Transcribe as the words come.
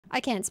I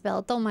can't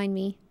spell. Don't mind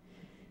me.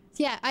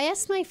 Yeah, I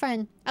asked my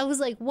friend. I was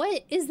like,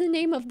 "What is the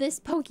name of this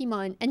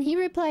Pokemon?" And he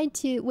replied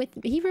to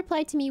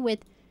me with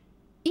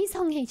Lee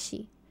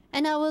Sung-hye.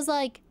 And I was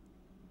like,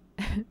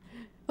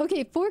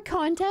 okay, for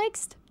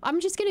context, I'm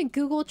just gonna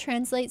Google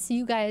Translate so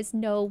you guys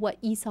know what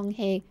Lee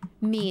Sung-hye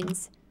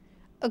means.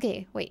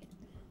 Okay, wait.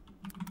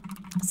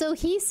 So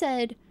he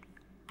said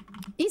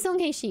Lee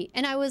Sung-hye,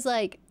 and I was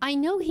like, I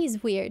know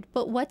he's weird,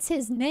 but what's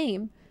his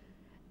name?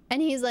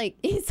 And he's like,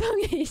 Lee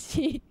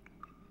Sung-hye.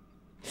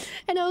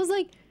 And I was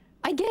like,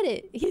 I get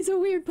it. He's a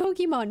weird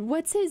Pokemon.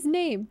 What's his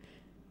name?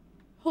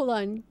 Hold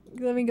on.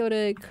 Let me go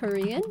to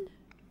Korean.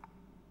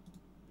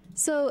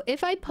 So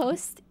if I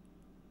post...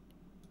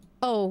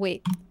 Oh,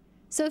 wait.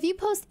 So if you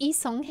post Lee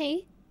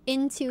Sung-hye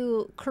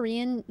into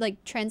Korean,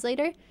 like,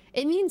 translator,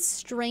 it means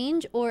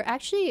strange, or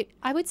actually,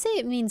 I would say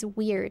it means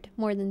weird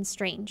more than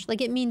strange.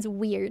 Like, it means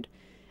weird.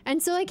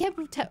 And so I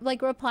kept,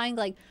 like, replying,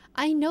 like,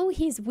 I know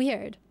he's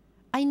weird.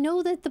 I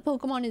know that the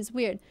Pokemon is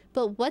weird,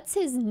 but what's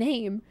his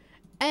name?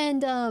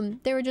 And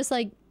they were just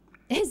like,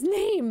 his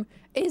name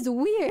is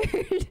weird.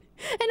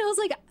 And I was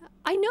like,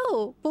 I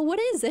know, but what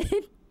is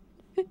it?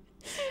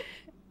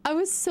 I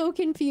was so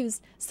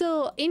confused.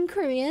 So in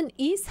Korean,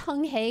 Lee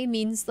Sung-hye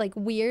means like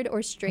weird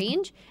or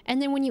strange.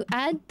 And then when you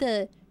add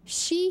the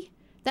she,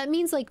 that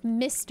means like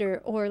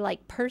Mr. or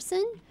like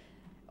person.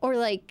 Or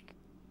like,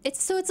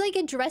 it's like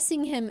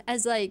addressing him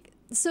as like,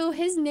 so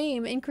his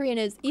name in Korean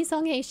is Lee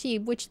Sung-hye Shi,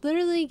 which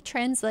literally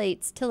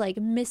translates to like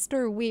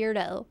Mr.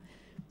 Weirdo.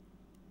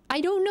 I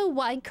don't know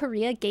why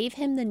Korea gave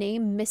him the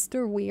name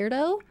Mr.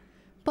 Weirdo,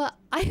 but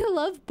I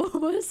love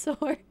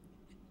Bulbasaur.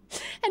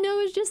 And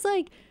I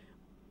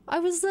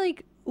was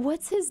like,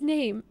 what's his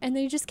name? And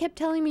they just kept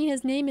telling me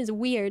his name is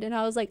weird. And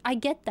I was like, I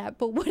get that,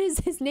 but what is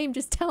his name?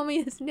 Just tell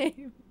me his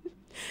name.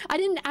 I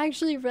didn't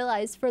actually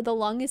realize for the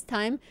longest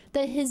time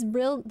that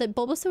that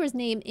Bulbasaur's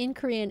name in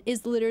Korean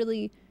is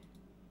literally,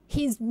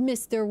 he's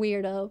Mr.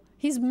 Weirdo.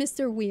 He's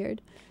Mr.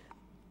 Weird.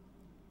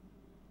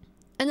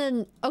 And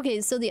then,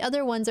 okay, so the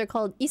other ones are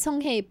called Lee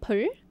Sung-hye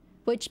Peul,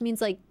 which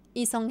means like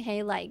Lee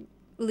Sung-hye like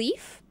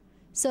leaf.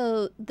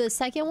 So the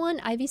second one,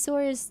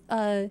 Ivysaur, is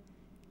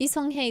Lee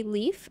Sung-hye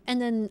leaf,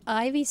 and then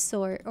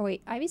Ivysaur, or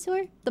wait,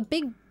 Ivysaur? The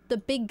big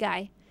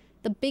guy.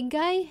 The big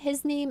guy,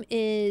 his name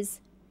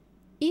is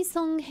Lee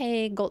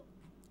Sung-hye Got,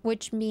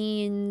 which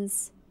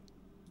means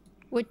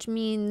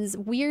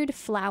weird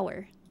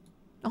flower.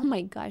 Oh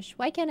my gosh,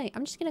 why can't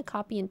I'm just gonna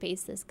copy and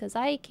paste this because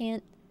I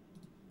can't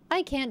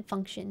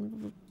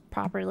function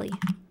properly.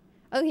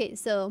 Okay,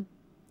 so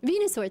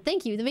Venusaur,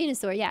 thank you, the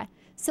Venusaur, yeah.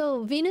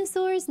 So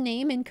Venusaur's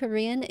name in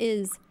Korean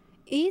is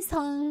Lee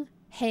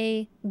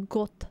Sung-hye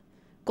Got.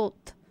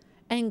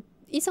 And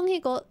Lee Sung-hye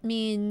Got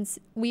means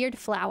weird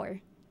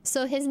flower.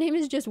 So his name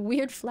is just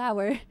Weird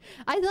Flower.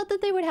 I thought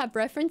that they would have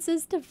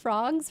references to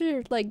frogs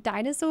or like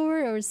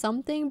dinosaur or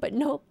something, but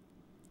nope.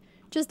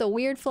 Just a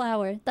weird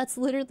flower. That's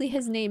literally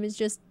his name, is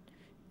just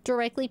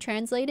directly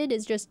translated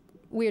is just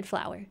Weird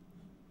Flower.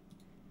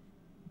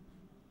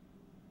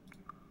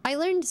 I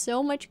learned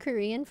so much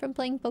Korean from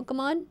playing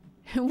Pokemon.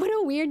 What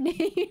a weird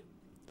name,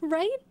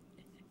 right?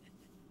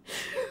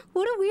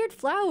 What a weird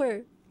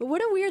flower.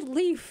 What a weird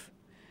leaf.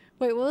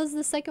 Wait, what was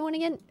the second one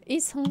again? Lee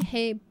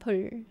Sung-hye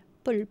Peul.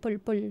 Peul.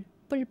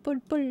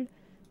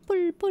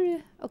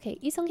 Okay,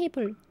 Lee Sung-hye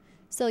Peul.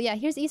 So yeah,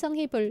 here's Lee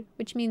Sung-hye Peul,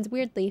 which means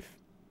weird leaf.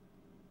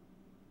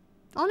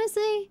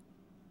 Honestly,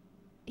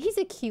 he's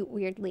a cute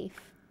weird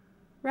leaf.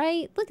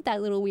 Right? Look at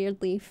that little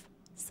weird leaf.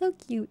 So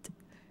cute.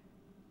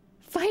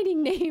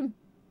 Fighting name.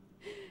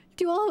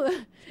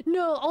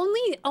 No,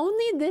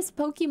 only this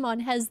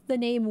Pokemon has the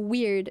name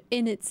weird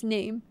in its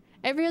name.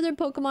 Every other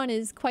Pokemon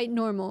is quite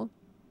normal.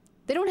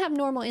 They don't have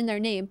normal in their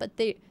name, but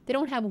they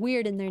don't have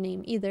weird in their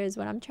name either, is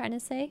what I'm trying to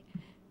say.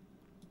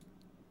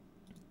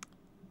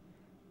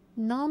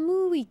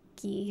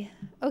 Namuwiki.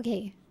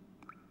 Okay.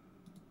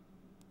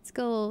 Let's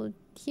go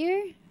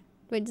here.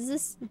 Wait, does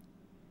this...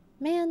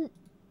 Man,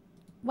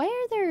 why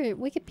are there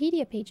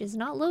Wikipedia pages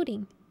not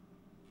loading?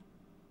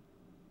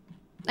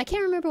 I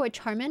can't remember what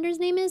Charmander's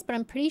name is, but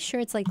I'm pretty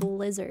sure it's like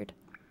lizard.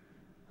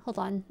 Hold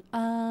on.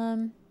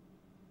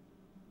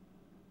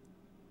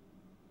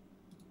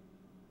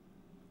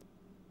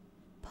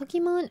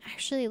 Pokemon?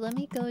 Actually, let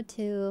me go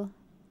to...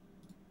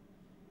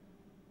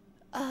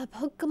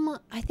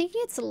 Pokemon... I think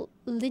it's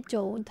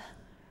Lidjode.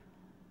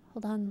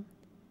 Hold on.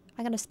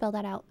 I gotta spell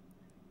that out.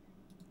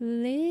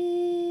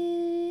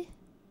 Lidjode.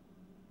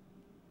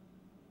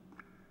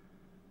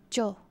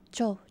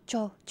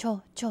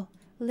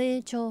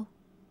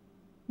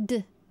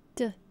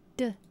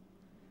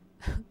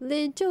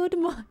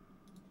 Lidjodemon.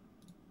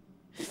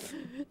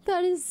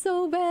 That is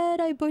so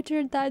bad. I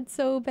butchered that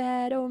so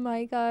bad. Oh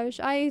my gosh.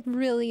 I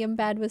really am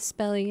bad with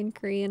spelling in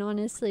Korean,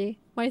 honestly.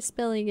 My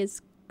spelling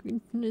is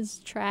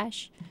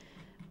trash.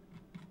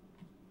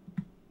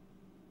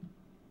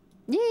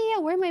 Yeah,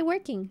 where am I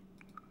working?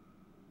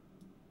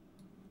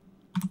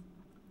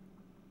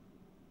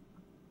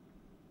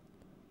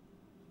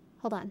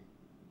 Hold on.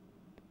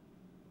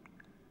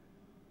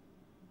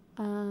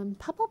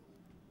 Pop up.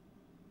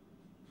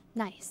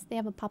 Nice. They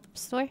have a pop-up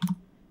store.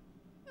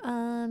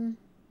 Kaore.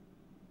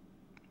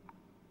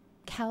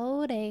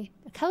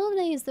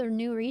 Kaore is their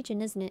new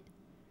region, isn't it?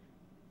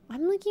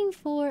 I'm looking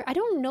for... I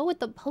don't know what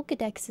the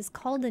Pokédex is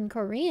called in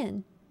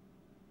Korean.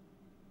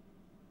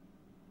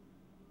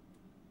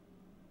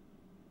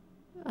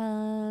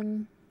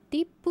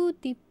 Dipu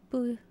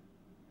Dipu.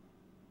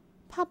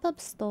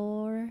 Pop-up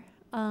store.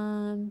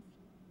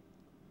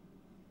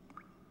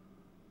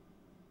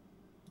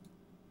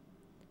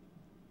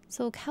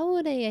 So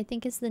Kaore, I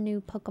think, is the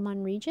new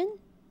Pokemon region?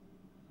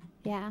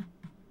 Yeah.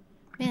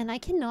 Man, I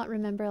cannot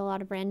remember a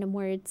lot of random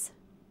words.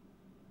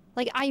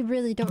 Like, I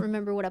really don't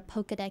remember what a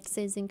Pokédex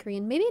is in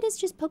Korean. Maybe it is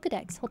just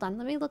Pokédex. Hold on,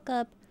 let me look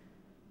up...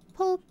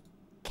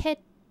 Pocket...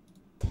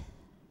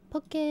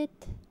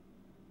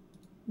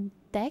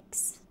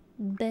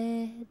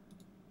 De...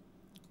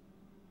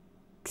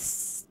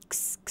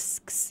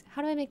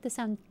 How do I make the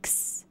sound?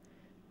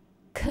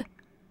 K.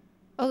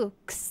 Oh,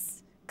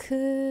 x.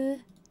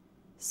 K.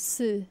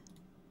 S.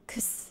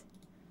 Ks.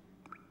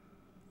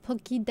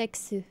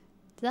 Pokédex. Did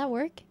that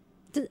work?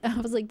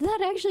 I was like, did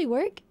that actually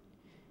work?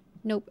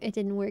 Nope, it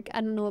didn't work.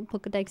 I don't know what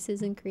Pokédex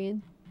is in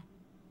Korean.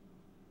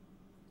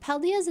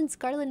 Paldea's in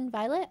Scarlet and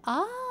Violet?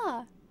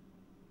 Ah!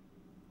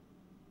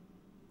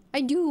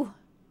 I do!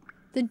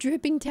 The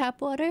dripping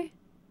tap water?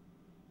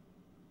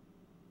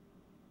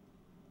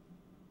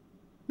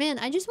 Man,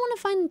 I just want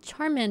to find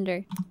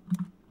Charmander.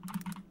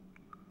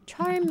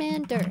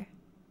 Charmander.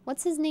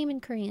 What's his name in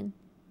Korean?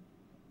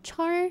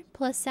 Char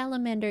plus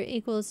salamander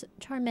equals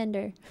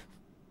Charmander.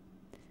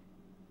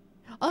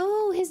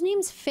 Oh, his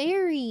name's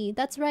Fairy.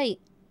 That's right.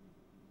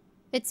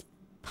 It's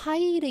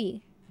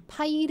Pairi.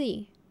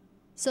 Pairi.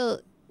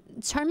 So,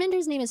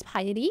 Charmander's name is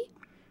Pairi.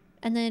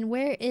 And then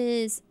where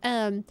is...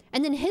 and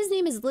then his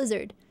name is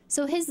Lizard.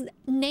 So his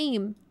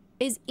name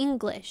is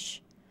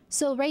English.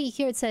 So right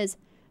here it says...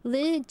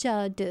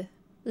 Lizard.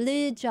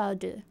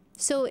 Lizard.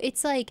 So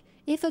it's like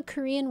if a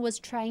Korean was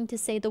trying to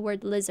say the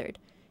word lizard.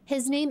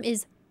 His name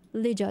is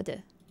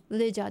Lizard.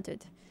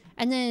 Lizard.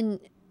 And then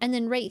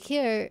right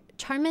here,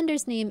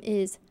 Charmander's name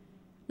is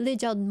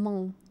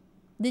Lizardmon.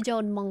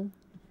 Lizardmon.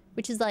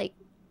 Which is like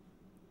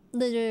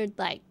lizard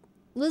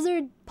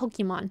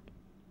Pokemon.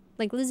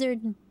 Like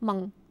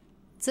Lizardmon.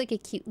 It's like a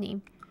cute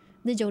name.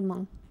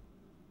 Lizardmon.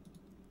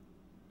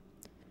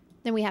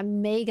 Then we have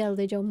Mega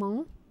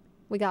Lizardmon.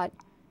 We got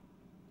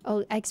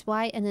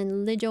XY and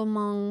then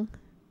Lizardmon.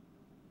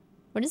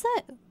 What is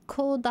that?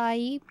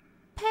 Kodaipex?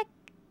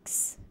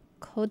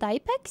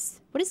 Kodaipex?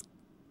 What does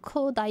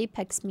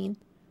Kodaipex mean?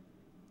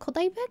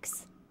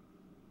 Kodaipex?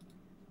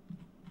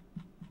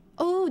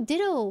 Oh,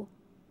 Ditto!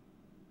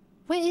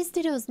 What is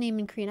Ditto's name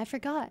in Korean? I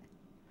forgot.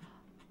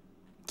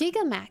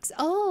 Gigamax.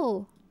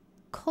 Oh!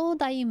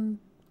 Kodaimax.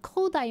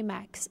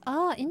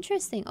 Ah,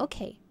 interesting.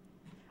 Okay.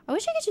 I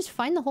wish I could just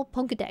find the whole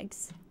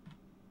Pokédex.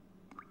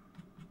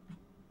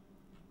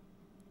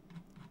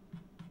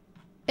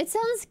 It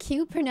sounds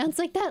cute pronounced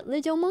like that.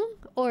 Lizomon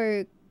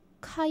or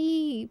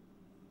Kai...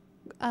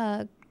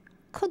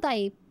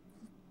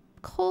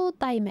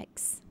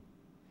 Kodaimex.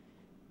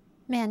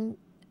 Man,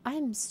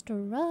 I'm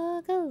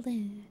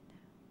struggling.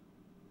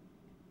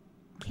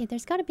 Okay,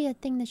 there's gotta be a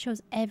thing that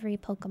shows every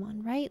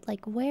Pokemon, right?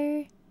 Like,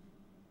 where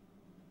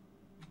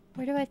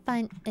do I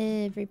find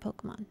every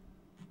Pokemon?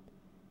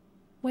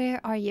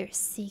 Where are your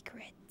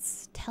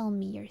secrets? Tell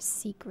me your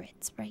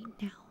secrets right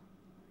now.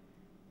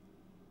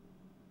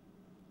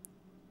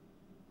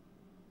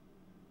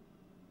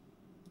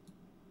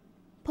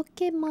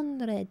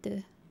 Pokemon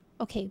Red.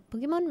 Okay,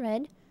 Pokemon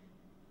Red.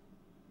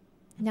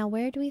 Now,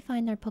 where do we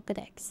find our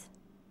Pokédex?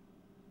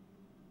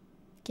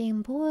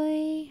 Game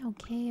Boy.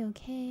 Okay,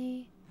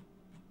 okay.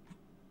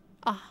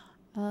 Ah,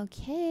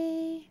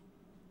 okay.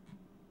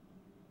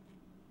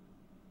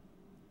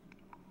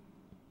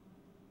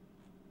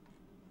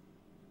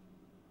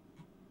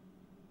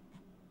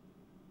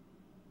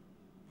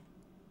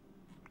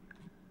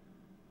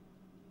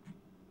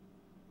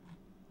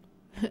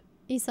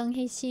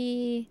 Isonghae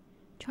씨,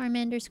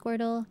 Charmander,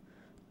 Squirtle,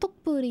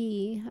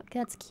 Tokburi. Okay,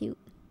 that's cute.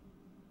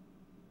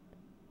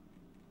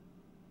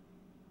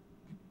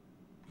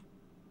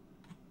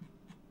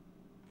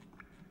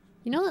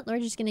 You know what? We're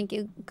just gonna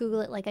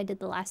Google it like I did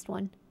the last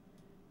one.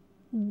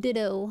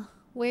 Ditto.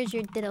 Where's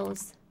your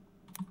dittos?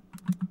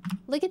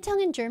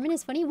 Lickitung in German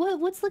is funny.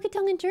 What's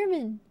Lickitung in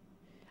German?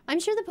 I'm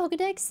sure the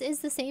Pokédex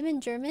is the same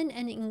in German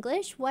and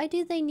English. Why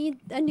do they need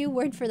a new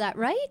word for that,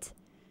 right?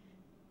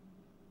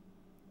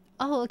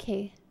 Oh,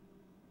 okay.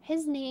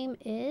 His name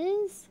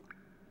is...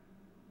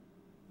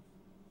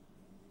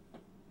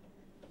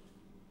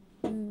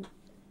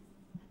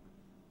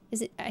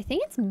 Is it... I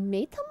think it's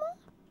Metamo?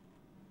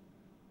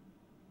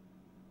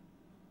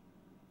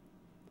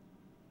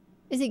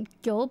 Is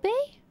it Gyobe?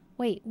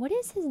 Wait, what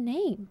is his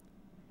name?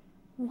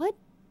 What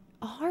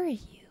are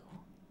you?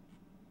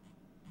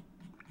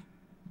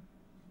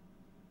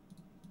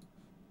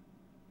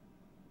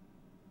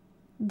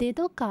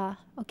 Didoka.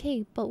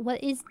 Okay, but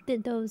what is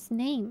Dido's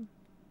name?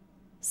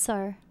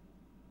 Sir.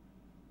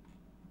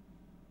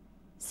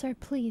 Sir,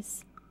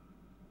 please.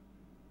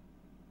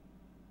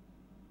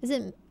 Is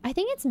it? I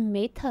think it's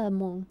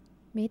Metamon.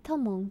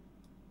 Metamon.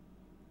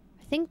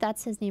 I think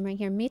that's his name right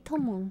here.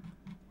 Metamon.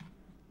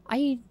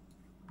 I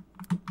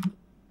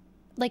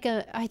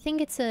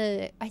think it's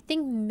a... I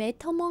think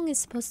Metamon is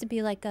supposed to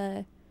be like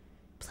a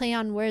play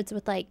on words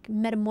with like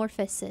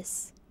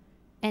metamorphosis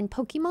and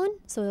Pokemon.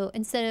 So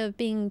instead of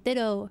being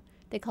Ditto,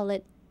 they call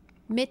it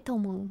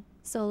Metamon.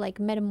 So like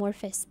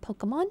metamorphous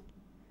Pokemon.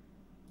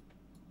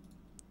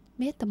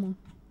 Metamon.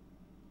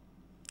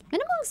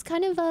 Metamon's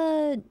kind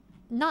of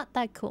not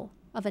that cool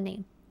of a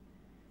name.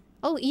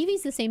 Oh,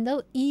 Eevee's the same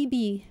though.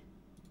 Eevee.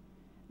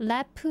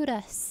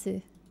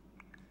 Lapras.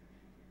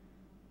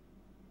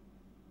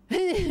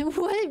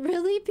 What?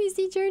 Really,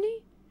 PC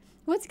Journey?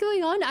 What's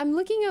going on? I'm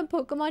looking at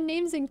Pokemon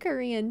names in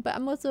Korean, but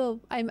I'm also...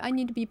 I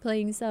need to be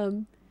playing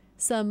some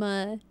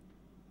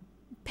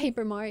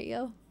Paper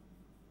Mario.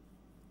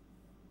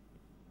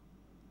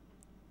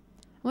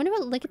 I wonder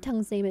what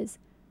Lickitung name is.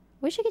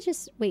 Wish I could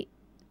just... Wait.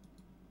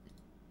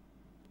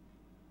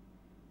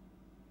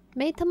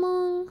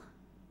 Metamon.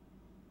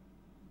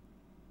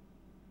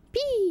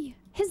 P!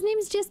 His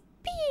name's just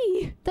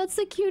P! That's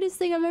the cutest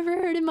thing I've ever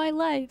heard in my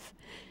life.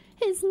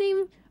 His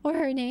name, or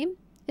her name,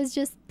 is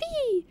just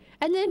P!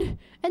 And then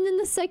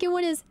the second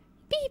one is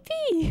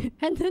P.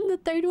 And then the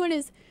third one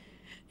is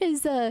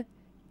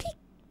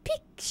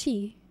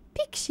Pixie.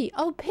 Pixie.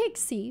 Oh,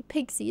 Pixie.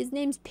 Pixie. His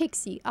name's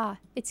Pixie. Ah,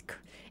 it's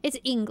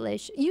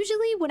English.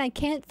 Usually when I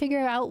can't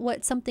figure out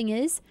what something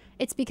is,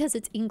 it's because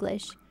it's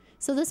English.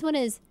 So this one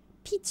is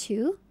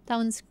Pichu. That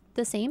one's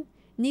the same.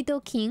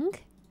 Nidoking.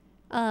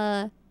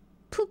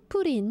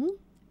 Pupurin.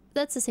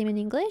 That's the same in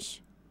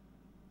English.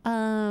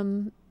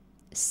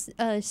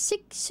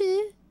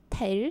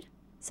 Sixutel.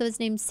 So his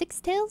name's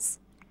Sixtails.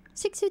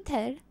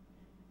 Sixutel.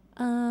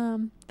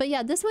 But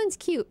yeah, this one's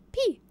cute.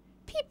 P.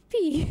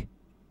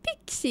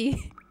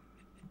 Pixie.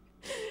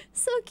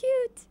 So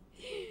cute.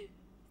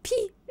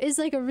 P is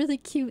like a really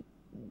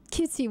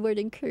cutesy word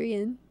in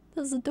Korean.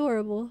 That's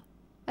adorable.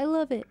 I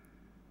love it.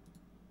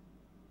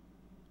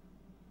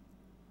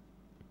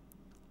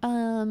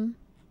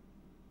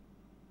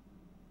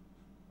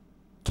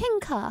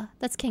 Kenka.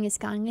 That's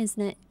Kangaskhan,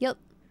 isn't it? Yup.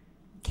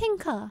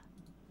 Kenka.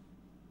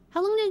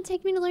 How long did it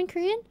take me to learn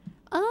Korean?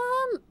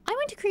 I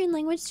went to Korean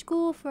language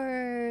school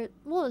for,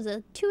 what was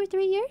it, 2 or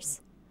 3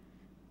 years?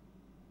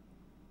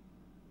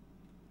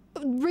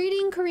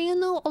 Reading Korean,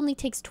 though, only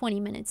takes 20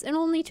 minutes. It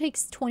only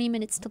takes 20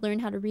 minutes to learn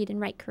how to read and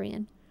write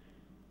Korean.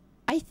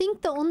 I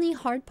think the only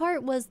hard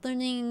part was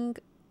learning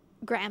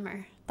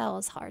grammar. That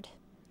was hard.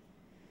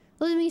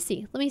 Let me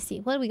see. Let me see.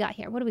 What do we got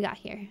here? What do we got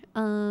here?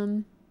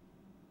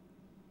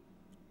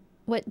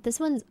 What? This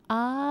one's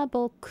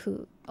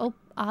aboku. Oh,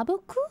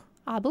 aboku?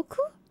 Aboku?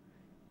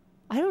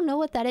 I don't know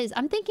what that is.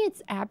 I'm thinking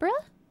it's Abra?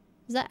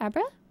 Is that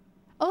Abra?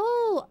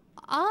 Oh,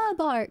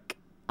 Abark.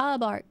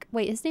 Abark.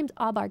 Wait, his name's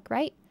Abark,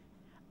 right?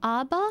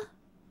 Abba?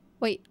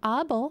 Wait,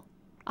 Abo?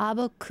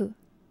 Aboku.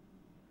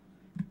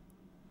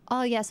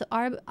 Oh, yeah, so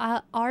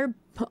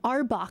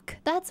Arbok.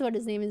 That's what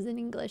his name is in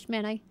English.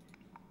 Man, I'm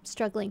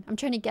struggling. I'm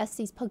trying to guess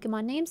these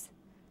Pokemon names.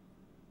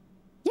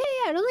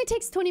 Yeah, it only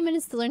takes 20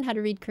 minutes to learn how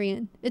to read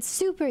Korean. It's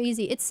super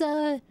easy. It's,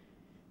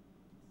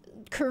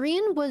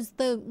 Korean was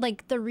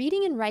the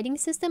reading and writing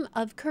system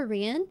of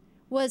Korean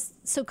was...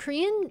 So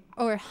Korean,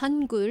 or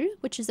Hangul,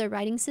 which is their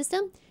writing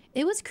system,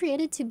 it was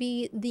created to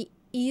be the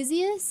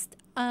easiest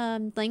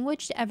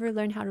language to ever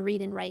learn how to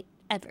read and write,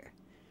 ever.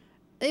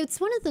 It's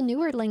one of the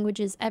newer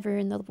languages ever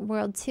in the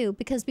world, too,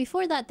 because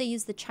before that, they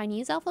used the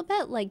Chinese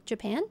alphabet, like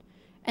Japan,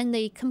 and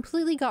they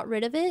completely got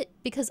rid of it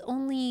because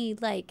only,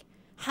 like,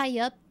 high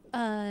up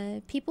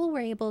people were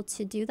able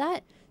to do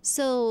that.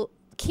 So,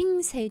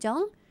 King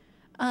Sejong,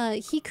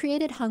 he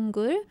created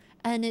Hangul,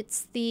 and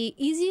it's the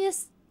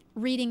easiest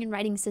reading and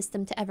writing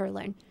system to ever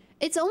learn.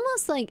 It's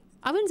almost like,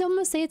 I would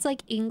almost say it's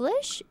like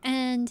English,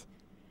 and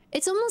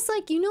it's almost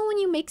like, you know when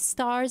you make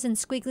stars and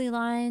squiggly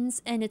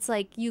lines, and it's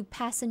like you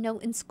pass a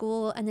note in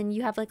school, and then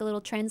you have like a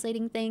little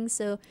translating thing,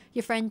 so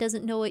your friend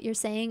doesn't know what you're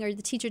saying, or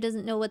the teacher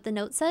doesn't know what the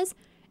note says?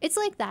 It's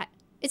like that.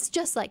 It's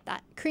just like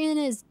that. Korean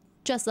is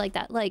just like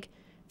that. Like,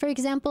 for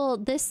example,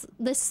 this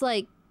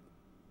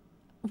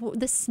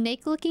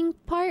snake-looking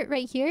part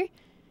right here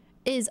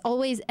is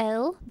always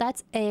L.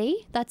 That's A.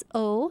 That's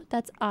O.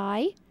 That's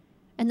I.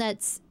 And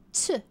that's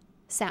Ch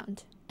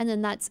sound. And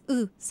then that's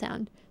U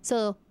sound.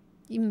 So,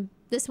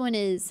 this one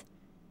is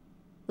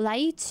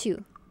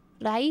Raichu.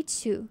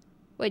 Raichu.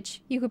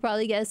 Which you could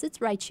probably guess it's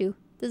Raichu.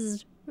 This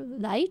is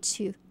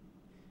Raichu.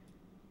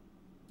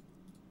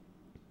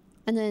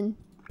 And then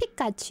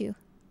Pikachu.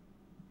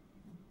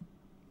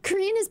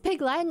 Korean is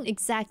Pig Latin?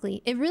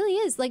 Exactly. It really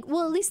is. Like,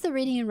 well, at least the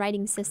reading and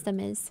writing system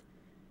is.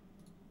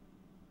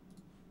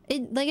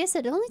 It, like I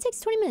said, it only takes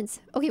 20 minutes.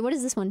 Okay, what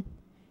is this one?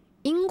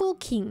 Ingo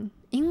King.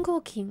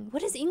 Ingo King.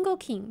 What is Ingo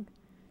King?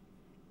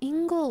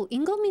 Ingo.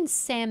 Ingo means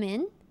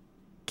salmon.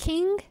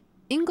 King.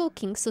 Ingo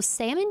King. So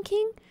Salmon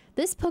King?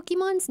 This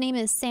Pokemon's name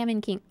is Salmon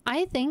King.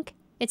 I think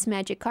it's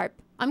Magikarp.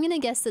 I'm gonna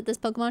guess that this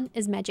Pokemon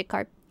is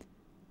Magikarp.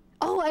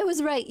 Oh, I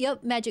was right.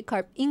 Yep,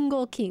 Magikarp.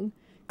 Ingo King.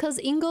 Because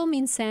Ingo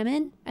means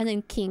salmon, and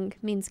then King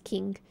means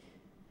king.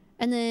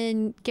 And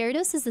then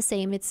Gyarados is the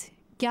same. It's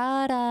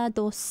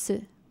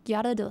Gyarados.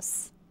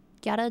 Gyarados.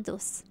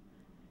 Gyarados.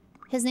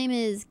 His name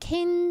is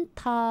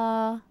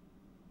Kentaros?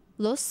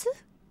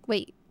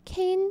 Wait,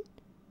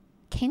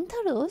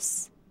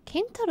 Kentaros?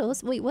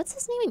 Kentaros? Wait, what's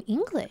his name in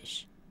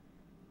English?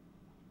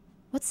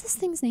 What's this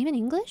thing's name in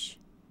English?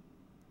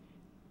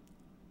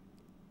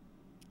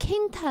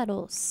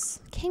 Kentaros.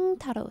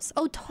 Kentaros.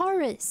 Oh,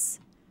 Taurus.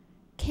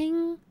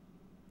 Kentaros.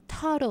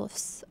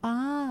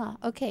 Ah,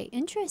 okay,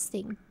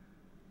 interesting.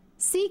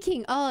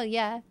 Seeking. Oh,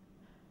 yeah.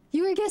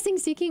 You were guessing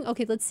Seeking?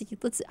 Okay, let's see.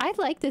 I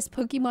like this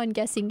Pokemon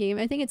guessing game.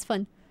 I think it's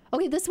fun.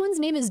 Okay, this one's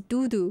name is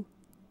Doodoo.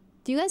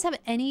 Do you guys have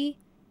any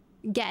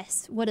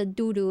guess what a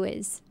Doodoo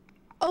is?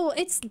 Oh,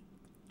 it's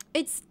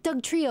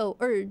Dugtrio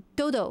or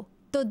Dodo.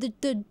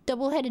 The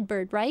double-headed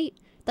bird, right?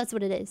 That's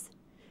what it is.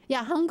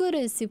 Yeah, Hangul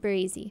is super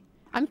easy.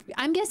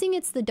 I'm guessing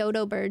it's the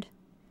dodo bird.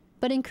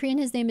 But in Korean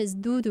his name is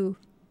Doodoo.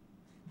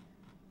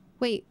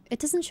 Wait, it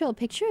doesn't show a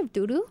picture of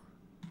Doodoo?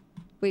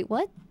 Wait,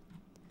 what?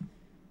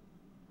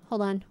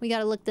 Hold on, we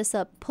gotta look this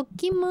up.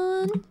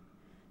 Pokemon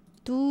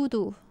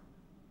Doodoo.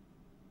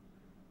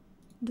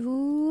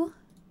 Doodoo.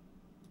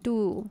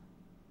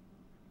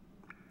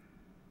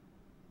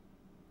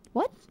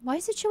 What? Why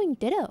is it showing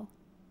Ditto?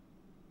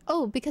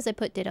 Oh, because I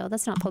put Ditto.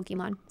 That's not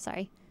Pokemon.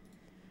 Sorry.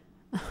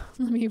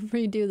 Let me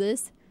redo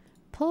this.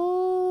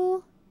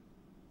 Pokemon.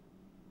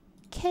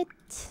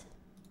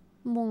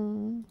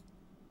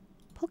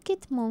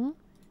 Pokemon.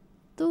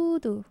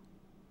 Doodoo.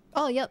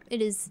 Oh, yep,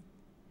 it is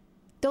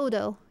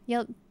Dodo.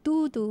 Yep,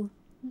 Doodoo.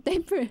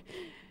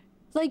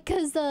 Like,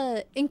 cause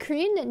in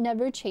Korean it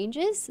never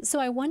changes, so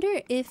I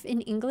wonder if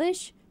in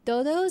English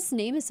Dodo's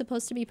name is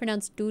supposed to be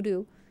pronounced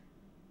Doodoo.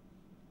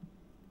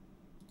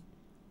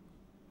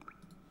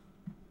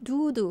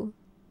 Doodoo.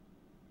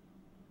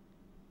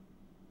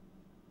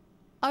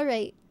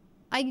 Alright.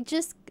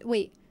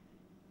 Wait.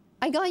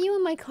 I got you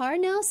in my car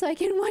now so I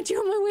can watch you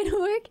on my way to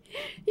work.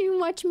 You can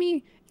watch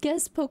me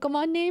guess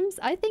Pokemon names.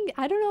 I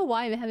don't know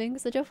why I'm having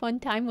such a fun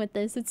time with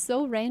this. It's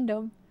so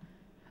random.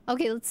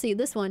 Okay, let's see.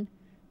 This one.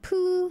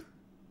 Oh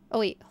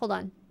wait, hold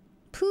on.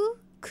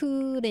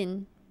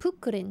 Pukurin.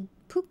 Pukurin.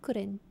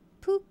 Pukurin.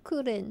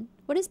 Pukurin.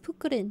 What is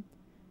Pukurin?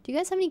 Do you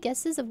guys have any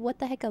guesses of what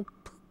the heck a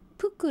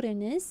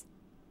Pukurin is?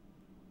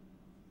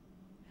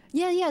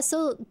 Yeah,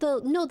 so the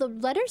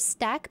letters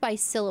stack by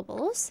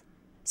syllables.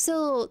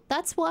 So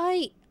that's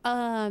why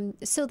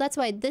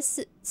this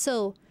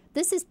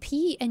is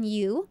P and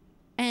U,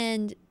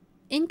 and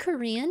in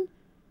Korean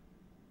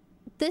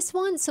this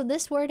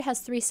word has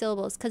 3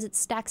 syllables because it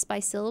stacks by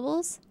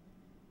syllables.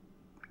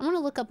 I want to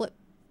look up what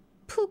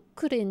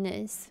Pukurin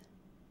is.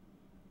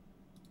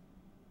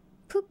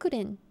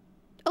 Pukurin.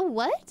 Oh,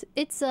 what?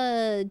 It's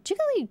a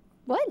Jiggly.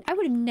 What? I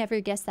would have never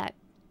guessed that.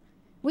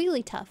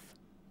 Wigglytuff.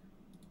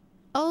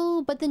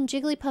 Oh, but then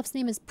Jigglypuff's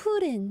name is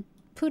Purin.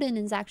 Purin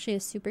is actually a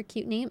super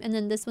cute name. And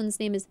then this one's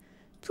name is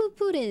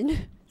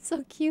Purin.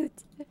 So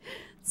cute.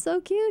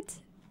 So cute.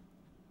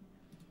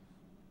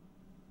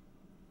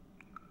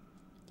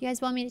 You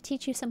guys want me to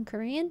teach you some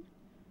Korean?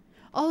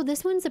 Oh,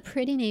 this one's a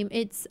pretty name.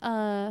 It's,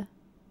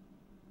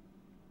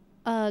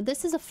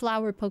 this is a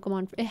flower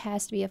Pokemon. It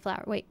has to be a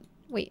flower. Wait,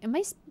 am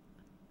I...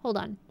 Hold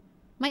on.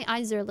 My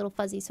eyes are a little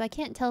fuzzy, so I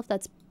can't tell if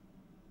that's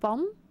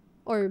Bum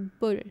or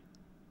Bull.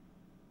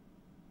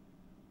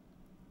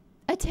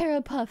 A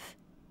Terrapuff.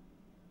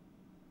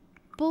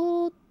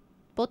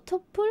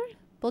 Botopur?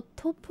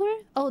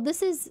 Botopur? Oh,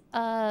 this is,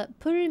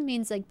 pur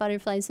means like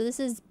butterfly, so this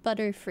is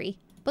Butterfree.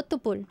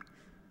 Botopur.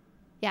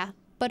 Yeah,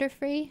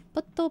 Butterfree.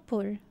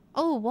 Botopur.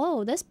 Oh,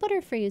 whoa, this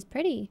Butterfree is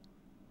pretty.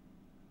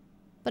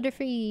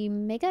 Butterfree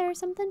Mega or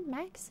something?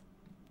 Max?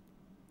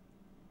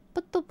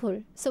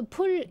 Botopur. So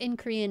pur in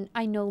Korean,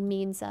 I know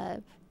means,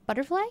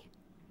 butterfly?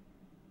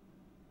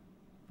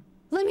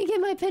 Let me get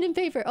my pen and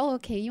paper. Oh,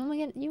 okay. You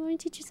want me to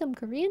teach you some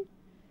Korean?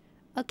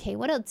 Okay,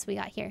 what else we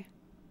got here?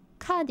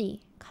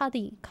 Kadi.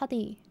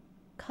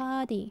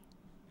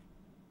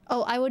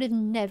 Oh, I would have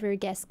never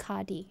guessed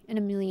Kadi in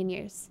a million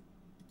years.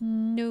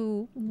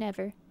 No,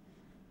 never.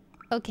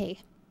 Okay.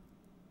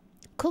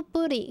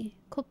 Kopuri.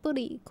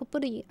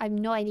 I have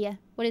no idea.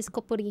 What is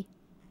Kopuri?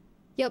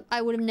 Yep,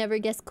 I would have never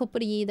guessed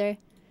Kopuri either.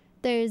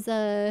 There's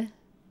a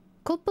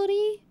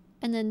Kopuri,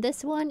 and then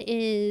this one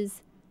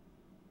is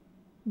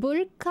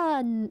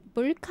Volcano,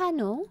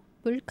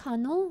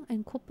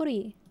 and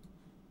Kopuri.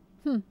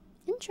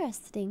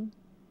 Interesting.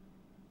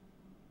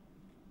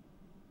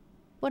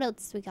 What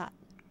else we got?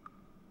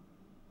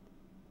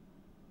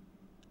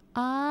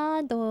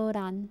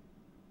 Adoran.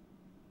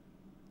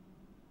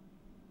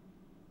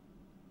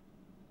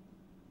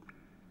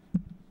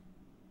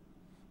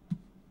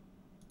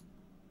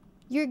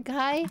 Your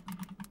guy,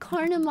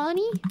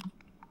 Carnamani?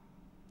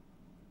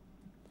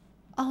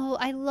 Oh,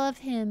 I love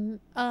him.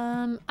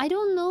 I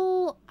don't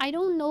know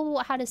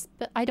how to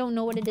I don't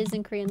know what it is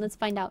in Korean. Let's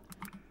find out.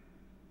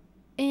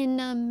 In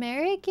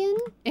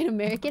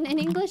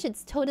English,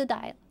 it's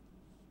Totodile.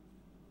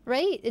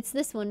 Right? It's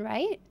this one,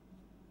 right?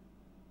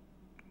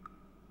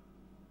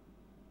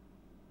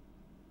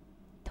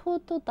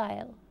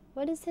 Totodile.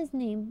 What is his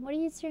name? What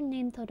is your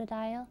name,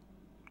 Totodile?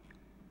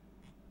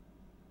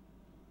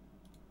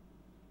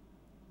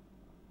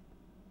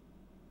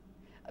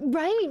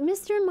 Right,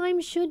 Mr.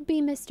 Mime should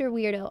be Mr.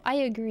 Weirdo. I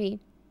agree.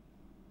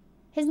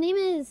 His name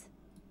is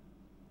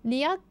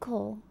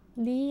Liako.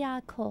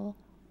 Liako.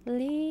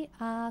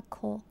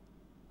 Liako.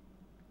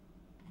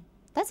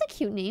 That's a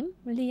cute name.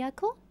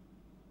 Liako.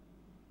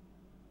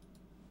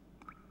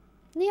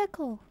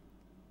 Liako.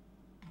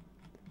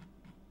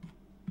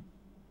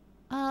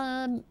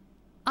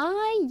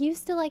 I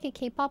used to like a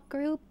K-pop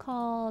group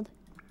called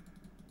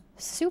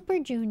Super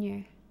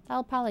Junior.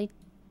 That'll probably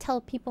tell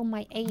people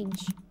my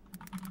age.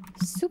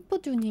 Super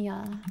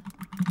Junior.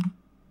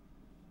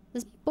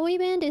 This boy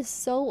band is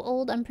so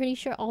old, I'm pretty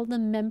sure all the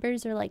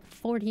members are like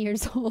 40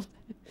 years old.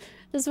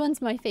 This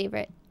one's my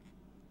favorite.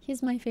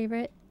 He's my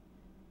favorite.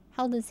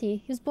 How old is he?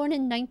 He was born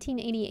in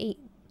 1988.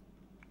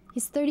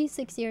 He's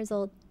 36 years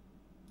old.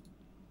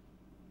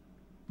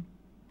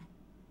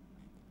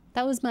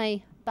 That was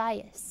my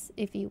bias,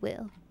 if you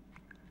will.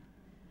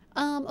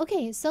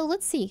 Okay, so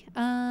let's see.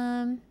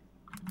 I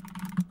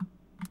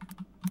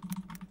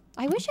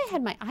wish I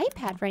had my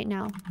iPad right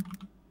now.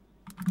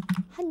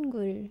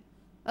 Hangul.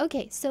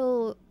 Okay,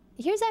 so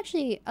here's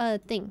actually a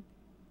thing.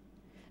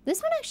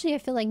 This one actually I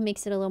feel like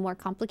makes it a little more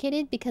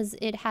complicated because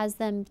it has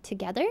them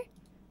together.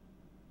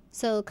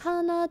 So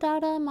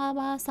Kanadara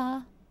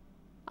Mabasa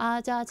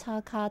Aja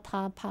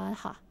Chakata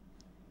Paha.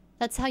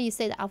 That's how you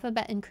say the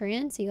alphabet in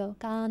Korean. So you go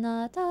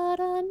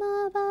Kanadara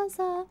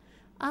Mabasa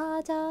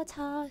Aja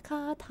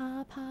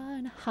Chakata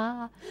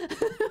Paha.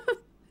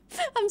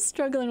 I'm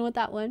struggling with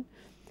that one.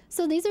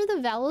 So these are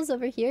the vowels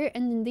over here,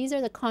 and then these are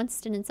the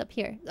consonants up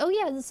here. Oh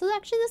yeah, so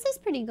actually this is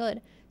pretty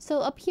good. So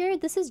up here,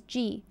 this is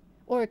G,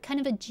 or kind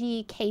of a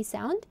G-K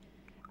sound.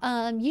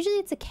 Usually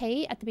it's a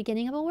K at the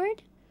beginning of a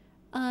word,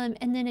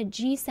 and then a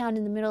G sound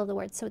in the middle of the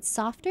word. So it's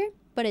softer,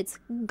 but it's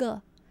G.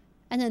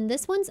 And then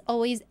this one's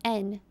always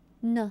N,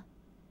 N.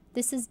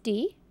 This is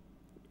D,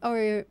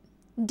 or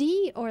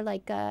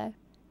like I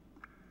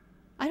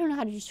don't know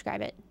how to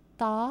describe it.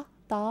 Da,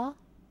 da,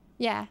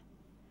 yeah,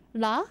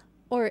 la.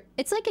 Or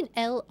it's like an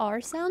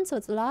LR sound, so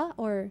it's la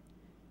or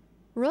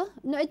r.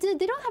 No,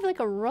 they don't have like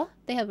a r.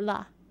 They have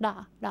la,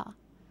 la, la.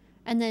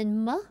 And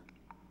then ma,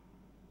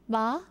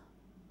 ma,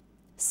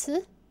 s,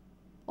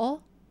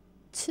 o,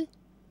 ch,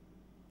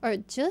 or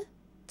j,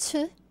 ch,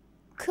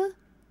 k,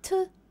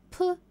 t,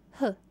 p,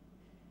 h.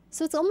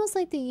 So it's almost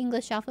like the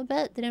English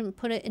alphabet. They didn't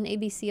put it in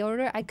ABC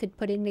order. I could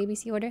put it in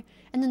ABC order.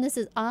 And then this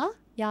is a,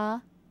 ya,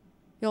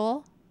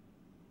 yo,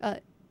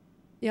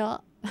 ya.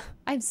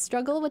 I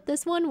struggle with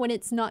this one when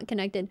it's not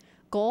connected.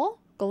 Go,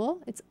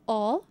 it's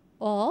all.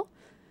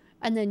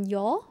 And then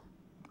yo.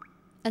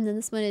 And then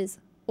this one is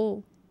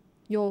o,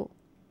 yo,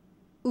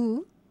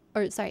 u.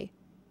 Or sorry.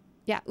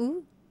 Yeah,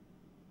 u,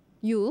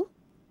 you.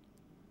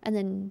 And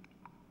then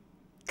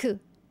ku,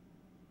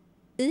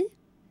 I,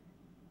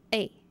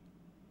 a.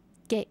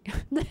 Gay.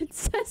 It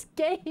says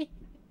gay.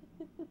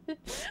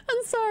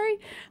 I'm sorry.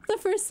 The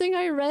first thing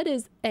I read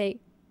is a.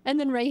 And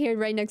then right here,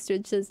 right next to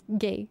it says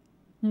gay.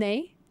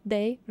 Nay.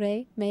 They,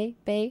 re, me,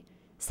 be,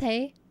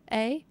 say,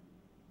 a,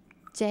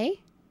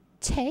 j,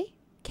 che,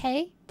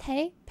 k,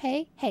 te,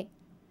 pe, hey.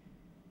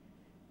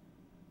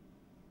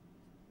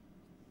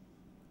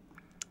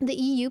 The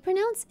EU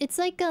pronounce? It's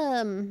like,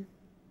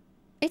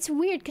 it's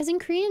weird because in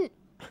Korean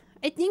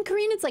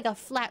it's like a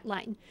flat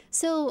line.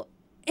 So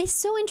it's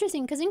so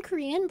interesting because in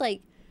Korean,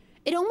 like,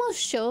 it almost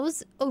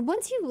shows,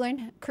 once you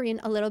learn Korean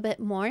a little bit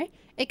more,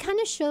 it kind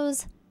of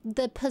shows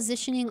the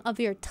positioning of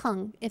your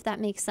tongue, if that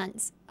makes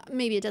sense.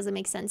 Maybe it doesn't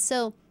make sense.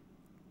 So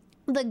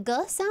the g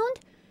sound,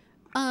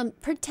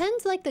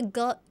 pretend like the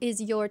g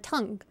is your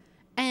tongue,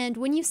 and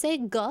when you say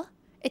g,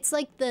 it's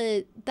like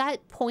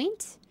that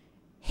point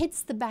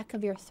hits the back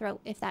of your throat,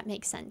 if that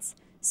makes sense.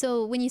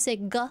 So when you say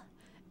g,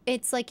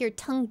 it's like your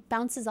tongue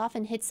bounces off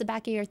and hits the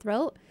back of your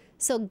throat.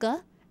 So g,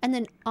 and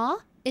then ah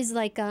is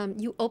like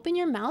you open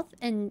your mouth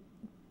and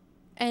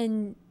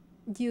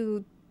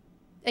you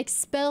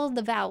expel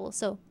the vowel.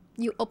 So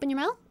you open your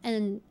mouth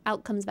and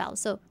out comes vowel.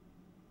 So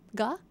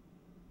ga,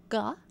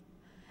 ga.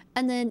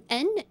 And then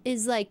n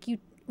is like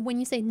when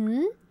you say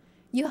n,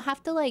 you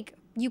have to like,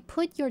 you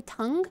put your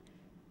tongue,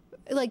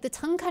 like the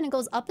tongue kind of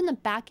goes up in the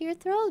back of your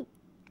throat.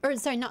 Or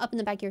sorry, not up in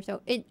the back of your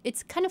throat.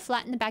 It's kind of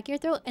flat in the back of your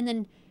throat. And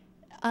then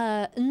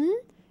n,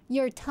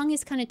 your tongue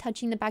is kind of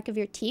touching the back of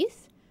your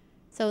teeth.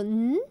 So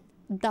n,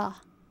 da.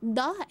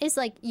 Da is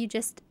like you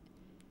just,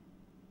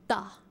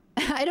 da.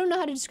 I don't know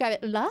how to describe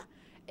it. La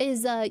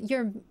is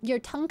your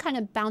tongue kind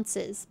of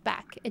bounces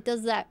back. It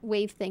does that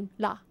wave thing.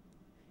 La.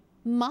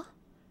 Ma.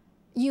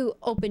 You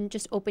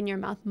just open your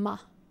mouth. Ma.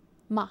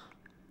 Ma.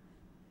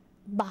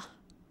 Ba.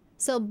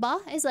 So ba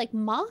is like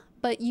ma,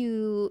 but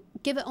you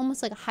give it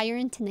almost like a higher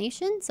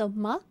intonation. So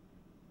ma.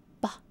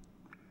 Ba.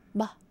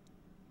 Ba.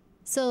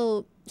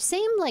 So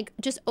same like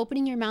just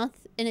opening your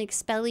mouth and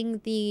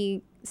expelling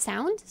the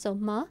sound. So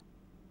ma.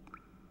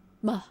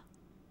 Ma.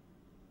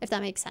 If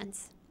that makes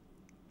sense.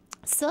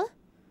 S.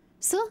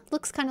 S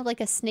looks kind of like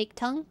a snake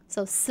tongue.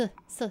 So s.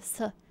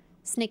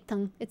 snake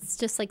tongue. It's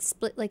just like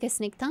split like a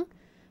snake tongue.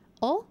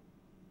 O,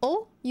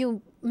 O,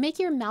 you make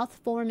your mouth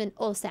form an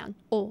O sound.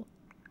 O,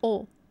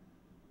 O.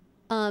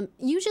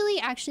 Usually,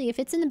 actually, if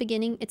it's in the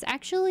beginning, it's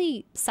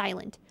actually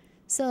silent.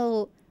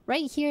 So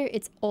right here,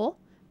 it's O.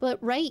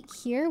 But right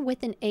here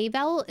with an A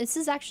vowel, this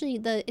is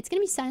actually it's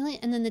gonna be silent,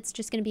 and then it's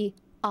just gonna be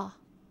ah.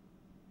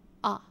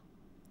 Ah.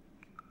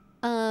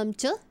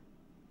 J.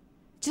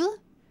 J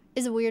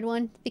is a weird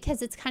one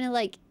because it's kind of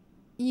like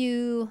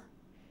it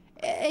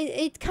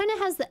kind of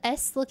has the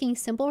S looking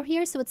symbol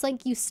here, so it's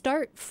like you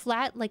start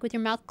flat, like with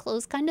your mouth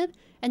closed, kind of,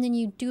 and then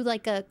you do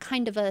like a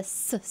kind of a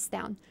S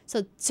sound.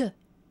 So J,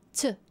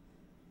 J.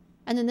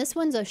 And then this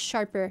one's a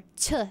sharper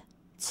Ch,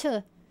 Ch.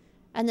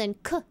 And then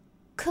K,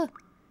 K.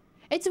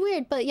 It's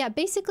weird, but yeah,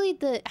 basically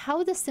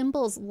how the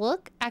symbols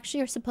look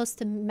actually are supposed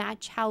to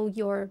match how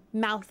your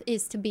mouth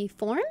is to be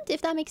formed,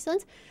 if that makes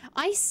sense.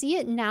 I see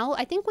it now.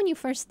 I think when you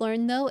first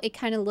learn, though, it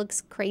kind of looks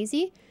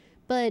crazy.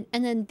 And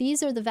then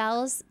these are the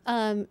vowels.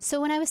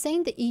 So when I was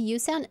saying the EU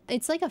sound,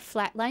 it's like a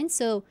flat line.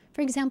 So,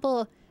 for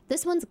example,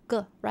 this one's G,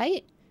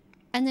 right?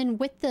 And then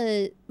with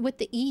the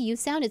EU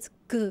sound, it's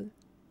G,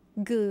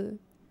 G.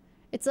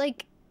 It's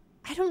like,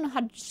 I don't know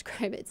how to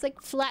describe it. It's like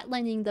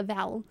flatlining the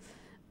vowel.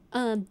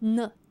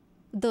 N,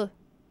 D, R,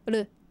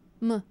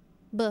 M,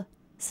 B,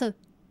 S,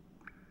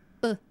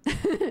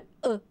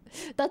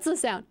 That's the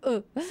sound.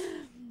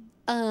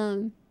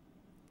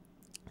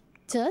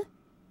 T,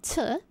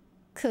 T,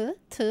 K,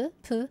 T,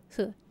 P,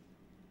 H.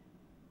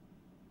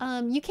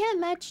 You can't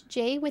match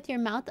J with your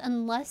mouth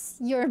unless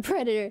you're a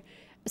predator.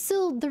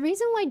 So the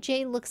reason why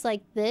J looks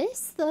like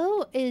this,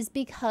 though, is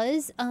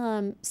because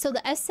so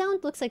the S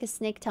sound looks like a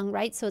snake tongue,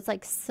 right? So it's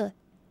like S.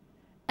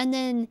 And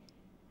then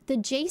the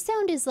J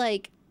sound is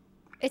like,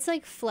 it's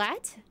like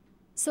flat.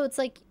 So it's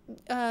like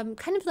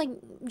kind of like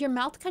your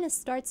mouth kind of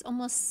starts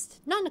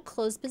almost not in a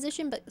closed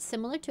position, but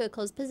similar to a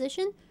closed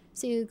position.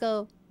 So you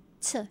go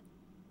Ch.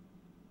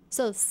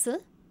 So S,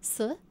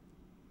 S,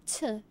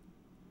 Ch.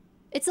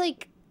 It's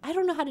like, I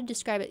don't know how to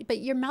describe it, but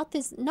your mouth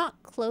is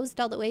not closed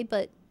all the way,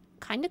 but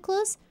kind of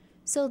close.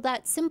 So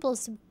that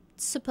symbol's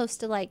supposed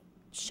to like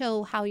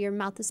show how your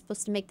mouth is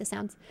supposed to make the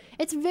sounds.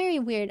 It's very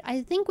weird.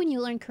 I think when you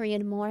learn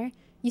Korean more,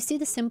 you see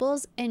the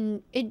symbols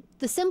and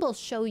the symbols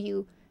show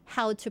you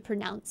how to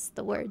pronounce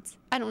the words.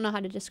 I don't know how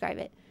to describe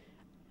it.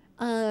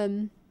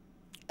 And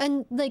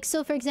like,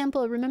 so for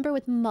example, remember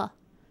with M.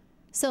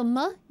 So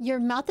M, your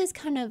mouth is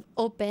kind of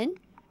open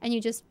and you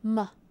just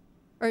M.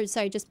 Or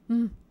sorry, just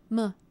M,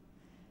 M,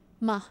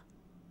 Ma.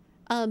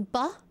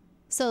 Ba,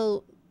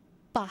 so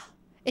ba.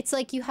 It's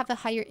like you have a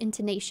higher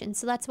intonation.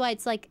 So that's why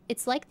it's like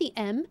the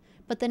M,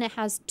 but then it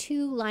has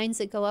two lines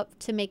that go up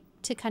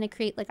to kind of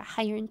create like a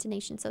higher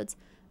intonation. So it's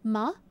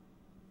ma,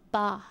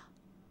 ba,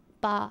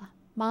 ba,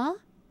 ma,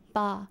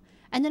 ba.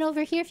 And then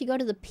over here, if you go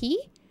to the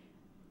P,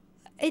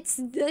 it's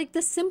like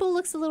the symbol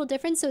looks a little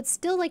different. So it's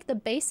still like the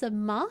base of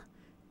ma,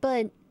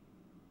 but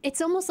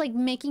it's almost like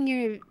making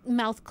your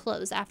mouth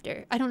close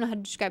after. I don't know how to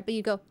describe it, but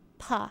you go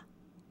pa,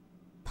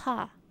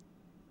 pa.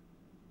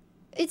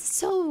 It's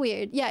so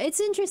weird. Yeah, it's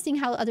interesting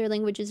how other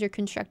languages are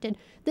constructed.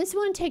 This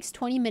one takes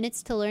 20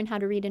 minutes to learn how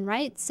to read and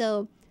write.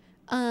 So,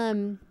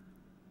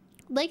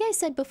 like I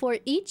said before,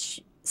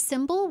 each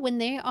symbol, when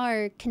they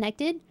are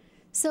connected,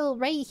 so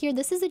right here,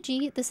 this is a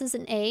G, this is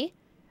an A.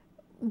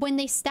 When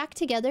they stack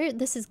together,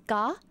 this is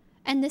ga,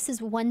 and this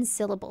is one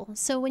syllable.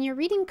 So when you're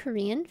reading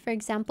Korean, for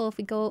example, if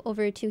we go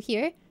over to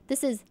here,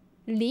 this is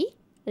li,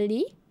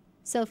 li.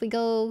 So if we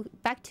go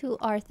back to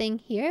our thing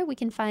here, we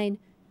can find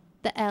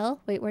the L.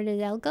 Wait, where did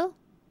L go?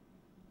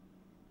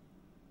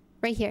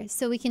 Right here.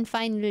 So we can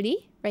find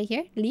li, right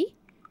here. Li,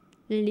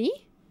 li.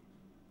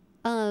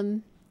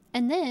 And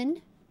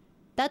then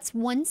that's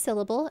one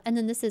syllable, and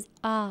then this is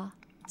ah.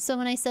 So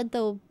when I said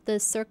the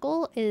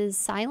circle is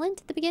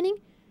silent at the beginning,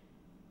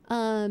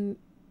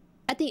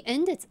 at the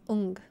end it's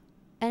ung,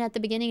 and at the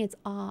beginning it's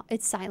ah.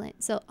 It's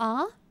silent. So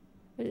ah,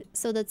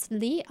 so that's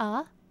li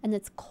ah, and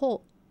that's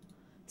ko.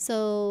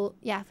 So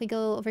yeah, if we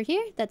go over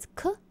here, that's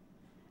k,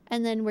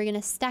 and then we're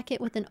gonna stack it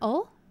with an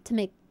o to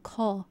make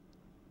ko,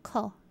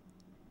 ko,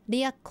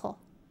 liako.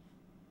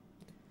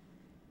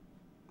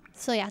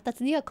 So yeah, that's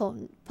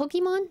liako.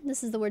 Pokemon.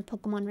 This is the word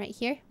Pokemon right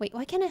here. Wait,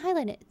 why can't I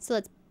highlight it? So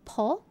that's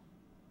po.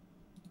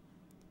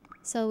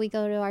 So we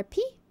go to our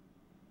P,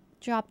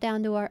 drop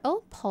down to our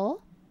O,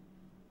 po.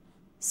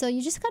 So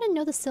you just gotta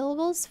know the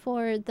syllables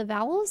for the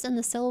vowels and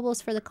the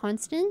syllables for the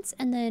consonants.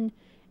 And then,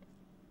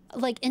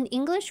 like in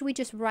English, we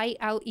just write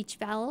out each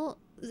vowel.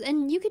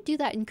 And you could do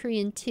that in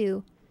Korean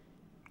too.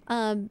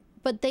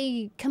 But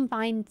they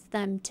combined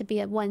them to be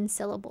a one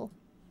syllable.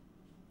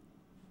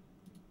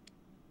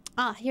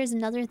 Ah, here's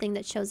another thing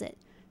that shows it.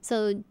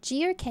 So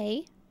G or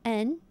K,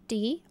 N,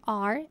 D,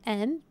 R,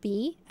 M,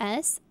 B,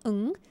 S,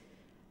 Ng,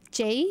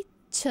 J,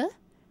 Ch,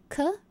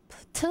 K, P,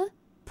 T,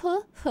 P,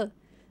 H.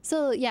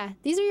 So yeah,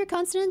 these are your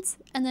consonants,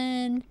 and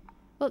then,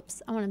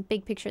 whoops, I want a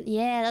big picture.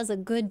 Yeah, that's a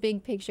good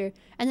big picture.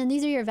 And then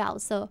these are your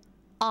vowels. So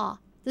ah,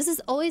 this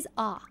is always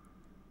ah,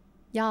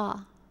 ya.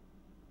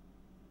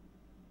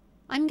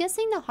 I'm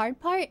guessing the hard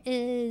part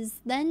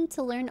is then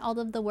to learn all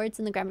of the words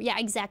in the grammar. Yeah,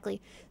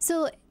 exactly.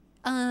 So,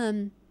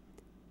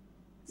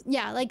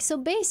 yeah, like, so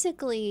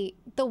basically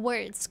the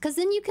words, because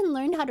then you can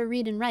learn how to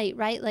read and write,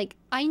 right? Like,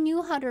 I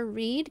knew how to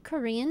read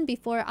Korean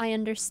before I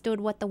understood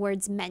what the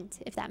words meant,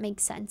 if that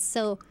makes sense.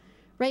 So,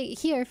 right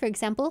here, for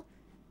example,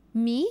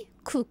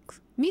 Mikuk.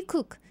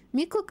 Mikuk.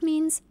 Mikuk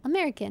means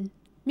American.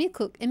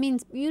 Mikuk. It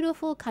means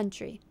beautiful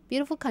country.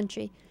 Beautiful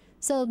country.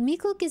 So,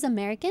 Mikuk is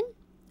American.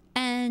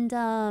 And,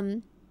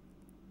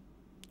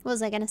 what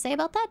was I gonna say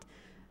about that?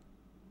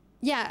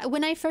 Yeah,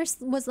 when I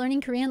first was learning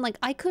Korean, like,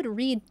 I could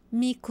read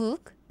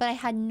Mikuk, but I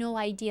had no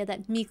idea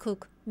that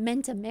Mikuk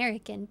meant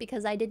American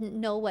because I didn't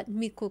know what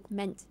Mikuk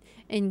meant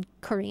in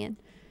Korean.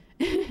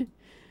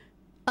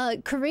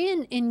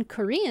 Korea in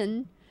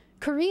Korean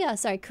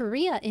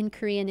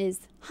is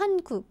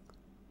Hankuk.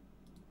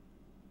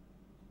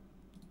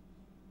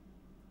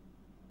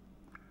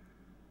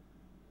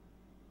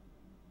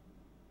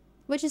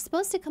 Which is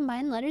supposed to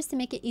combine letters to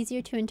make it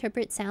easier to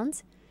interpret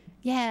sounds.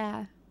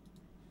 Yeah.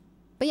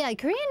 But yeah,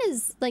 Korean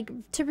is, like,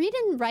 to read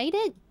and write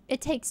it, it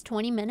takes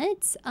 20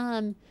 minutes.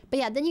 But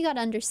yeah, then you gotta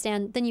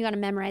understand, then you gotta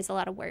memorize a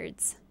lot of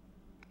words.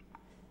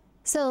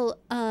 So,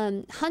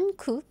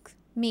 Hankuk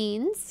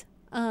means,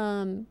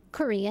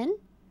 Korean,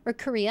 or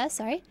Korea,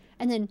 sorry.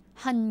 And then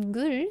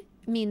Hangul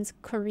means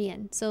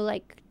Korean. So,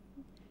 like,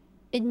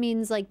 it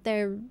means, like,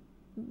 their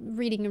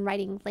reading and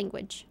writing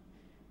language.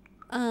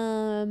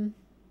 Hangul.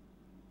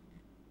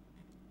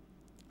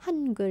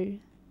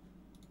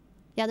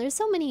 Yeah, there's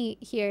so many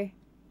here.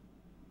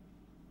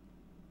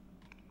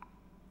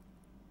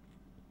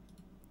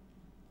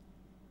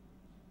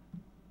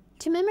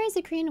 To memorize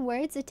the Korean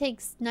words, it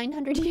takes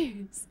 900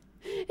 years.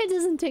 It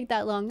doesn't take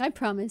that long, I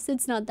promise.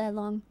 It's not that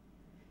long.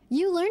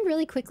 You learned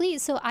really quickly,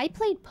 so I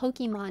played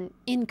Pokemon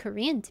in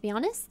Korean, to be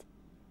honest.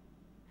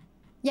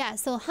 Yeah,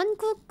 so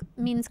Hankuk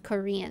means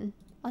Korean.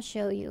 I'll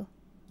show you.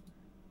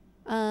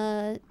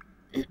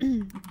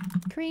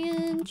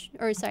 Korean,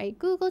 or sorry,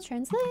 Google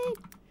Translate.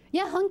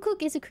 Yeah,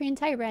 Hankuk is a Korean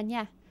tire brand,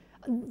 yeah.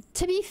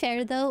 To be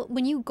fair though,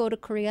 when you go to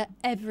Korea,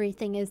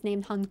 everything is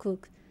named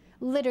Hankuk.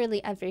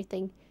 Literally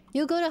everything.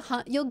 You'll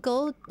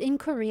go in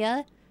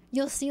Korea,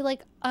 you'll see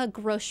like a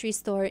grocery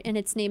store and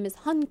its name is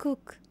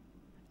Hankuk.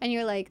 And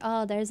you're like,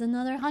 oh, there's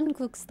another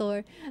Hankuk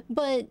store.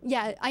 But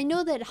yeah, I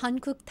know that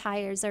Hankuk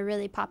tires are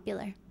really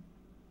popular.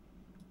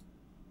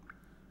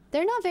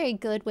 They're not very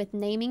good with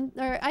naming,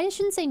 or I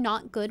shouldn't say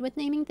not good with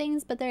naming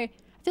things, but I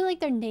feel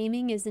like their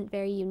naming isn't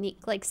very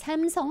unique. Like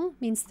Samsung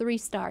means 3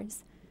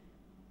 stars.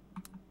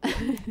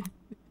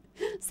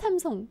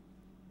 Samsung.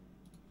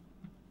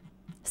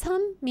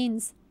 Sam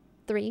means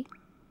 3.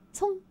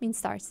 Song means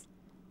stars.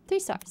 3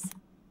 stars.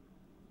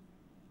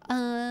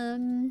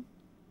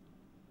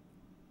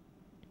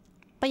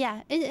 But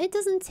yeah, it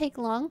doesn't take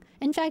long.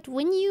 In fact,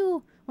 when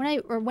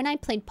I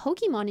played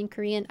Pokemon in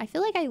Korean, I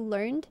feel like I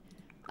learned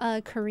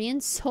Korean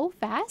so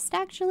fast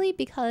actually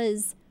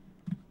because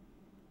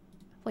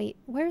wait,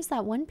 where's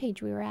that one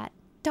page we were at?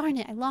 Darn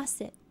it, I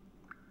lost it.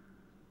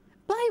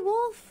 Bye,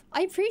 Wolf.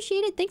 I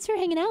appreciate it. Thanks for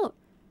hanging out.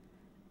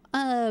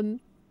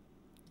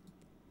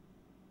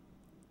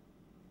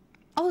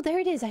 Oh, there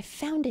it is. I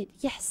found it.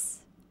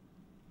 Yes.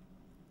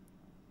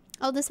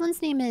 Oh, this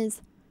one's name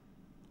is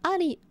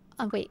Ari.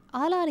 Oh, wait.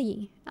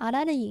 Arari.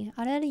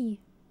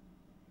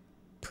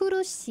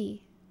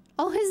 Puroshi.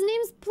 Oh, his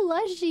name's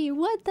Plushy.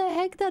 What the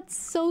heck? That's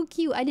so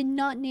cute. I did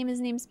not name his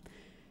name.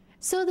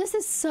 So this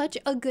is such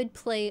a good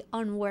play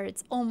on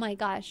words. Oh my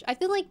gosh. I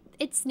feel like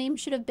its name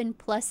should have been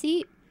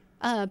Plushy.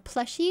 And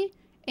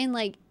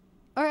like,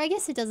 or I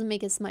guess it doesn't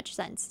make as much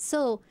sense.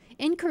 So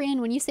in Korean,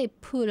 when you say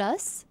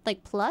plus,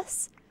 like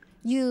plus,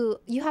 you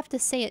have to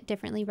say it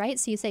differently, right?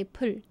 So you say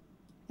pul.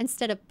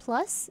 Instead of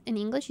plus in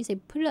English, you say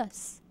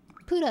plus.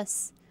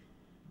 Puros.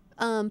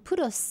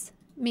 Puros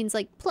means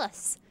like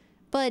plus.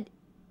 But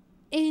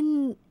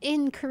in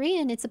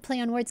Korean, it's a play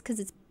on words because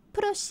it's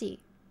puroshi.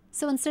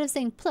 So instead of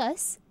saying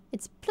plus,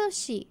 it's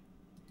plushy.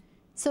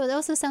 So it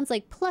also sounds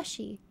like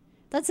plushy.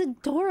 That's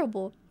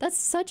adorable. That's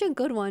such a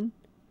good one.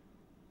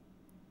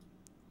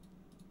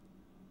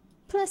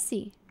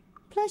 Plushy.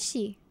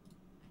 Plushy.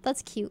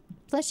 That's cute.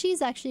 Plushy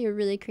is actually a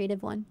really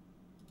creative one.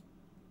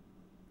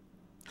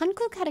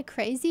 Hankuk had a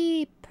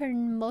crazy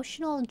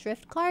promotional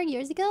drift car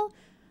years ago.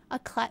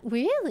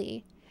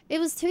 Really? It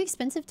was too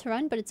expensive to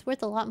run, but it's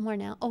worth a lot more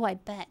now. Oh, I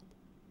bet.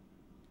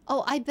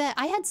 Oh, I bet.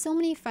 I had so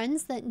many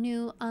friends that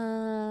knew,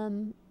 I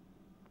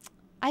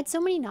had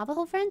so many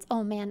Navajo friends.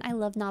 Oh man, I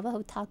love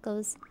Navajo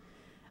tacos.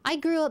 I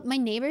grew up, my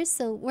neighbors,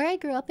 so where I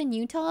grew up in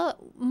Utah,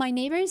 my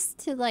neighbors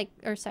to like,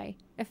 or sorry,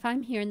 if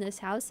I'm here in this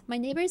house, my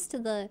neighbors to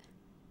the,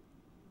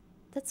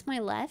 that's my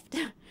left.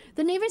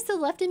 The neighbors to the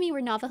left of me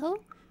were Navajo.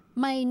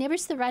 My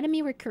neighbors to the right of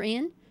me were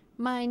Korean.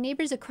 My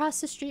neighbors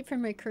across the street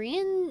from my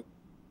Korean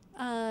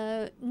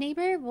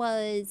neighbor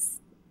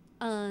was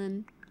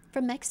from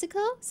Mexico,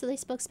 so they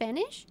spoke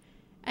Spanish.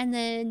 And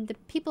then the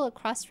people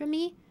across from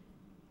me,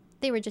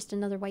 they were just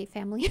another white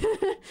family.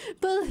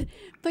 but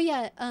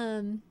yeah,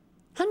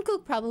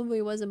 Hankuk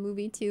probably was a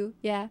movie too,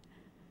 yeah.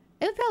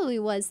 It probably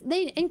was.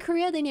 They in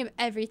Korea they name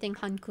everything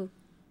Hanku.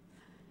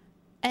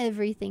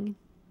 Everything.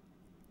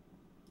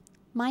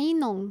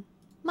 Mainong.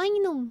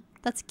 Mainong.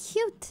 That's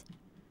cute.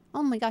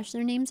 Oh my gosh,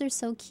 their names are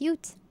so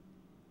cute.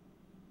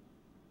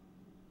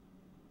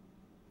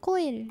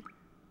 Koil.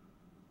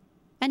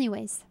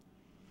 Anyways.